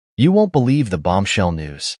You won't believe the bombshell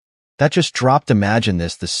news that just dropped. Imagine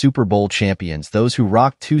this: the Super Bowl champions, those who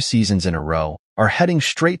rocked 2 seasons in a row, are heading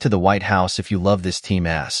straight to the White House. If you love this team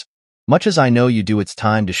as much as I know you do, it's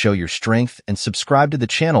time to show your strength and subscribe to the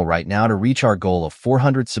channel right now to reach our goal of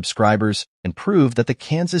 400 subscribers and prove that the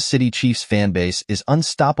Kansas City Chiefs fan base is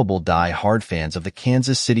unstoppable. Die-hard fans of the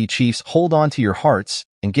Kansas City Chiefs, hold on to your hearts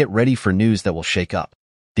and get ready for news that will shake up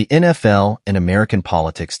the NFL and American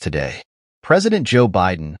politics today. President Joe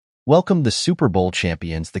Biden welcomed the Super Bowl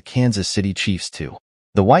champions, the Kansas City Chiefs, to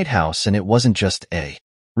the White House, and it wasn't just a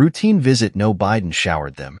routine visit. No, Biden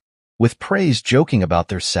showered them with praise, joking about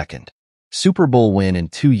their second Super Bowl win in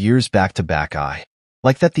 2 years back-to-back. I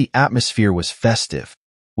like that the atmosphere was festive,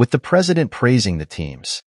 with the president praising the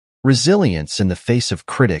team's resilience in the face of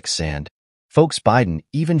critics and folks. Biden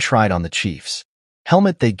even tried on the Chiefs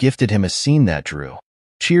helmet they gifted him, a scene that drew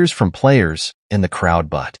cheers from players in the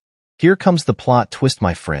crowd. But here comes the plot twist,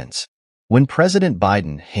 my friends. When President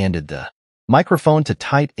Biden handed the microphone to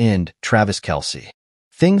tight end Travis Kelce,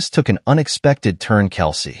 things took an unexpected turn.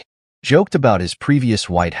 Kelce joked about his previous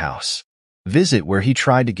White House visit, where he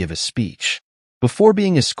tried to give a speech before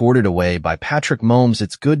being escorted away by Patrick Mahomes.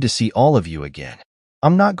 It's good to see all of you again.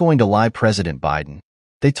 I'm not going to lie, President Biden.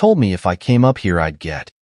 They told me if I came up here I'd get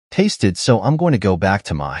tasted, so I'm going to go back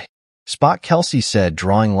to my spot, Kelce said,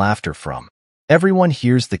 drawing laughter from everyone.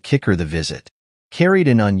 Here's the kicker: the visit carried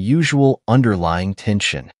an unusual underlying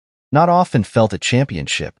tension not often felt at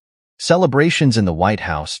championship celebrations in the White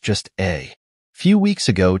House. Just a few weeks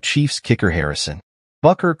ago, Chiefs kicker Harrison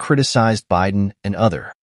Butker criticized Biden and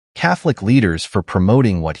other Catholic leaders for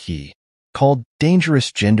promoting what he called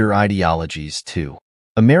dangerous gender ideologies to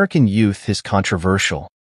American youth. His controversial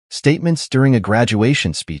statements during a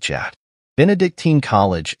graduation speech at Benedictine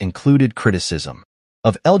College included criticism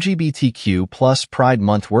of LGBTQ+ Pride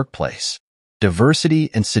Month, workplace diversity,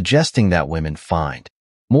 and suggesting that women find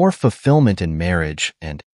more fulfillment in marriage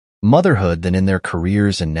and motherhood than in their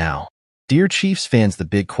careers. And now, dear Chiefs fans, the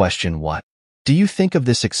big question: what do you think of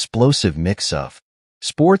this explosive mix of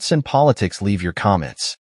sports and politics? Leave your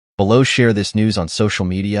comments below, share this news on social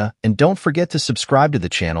media, and don't forget to subscribe to the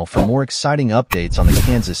channel for more exciting updates on the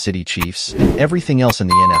Kansas City Chiefs and everything else in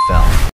the NFL.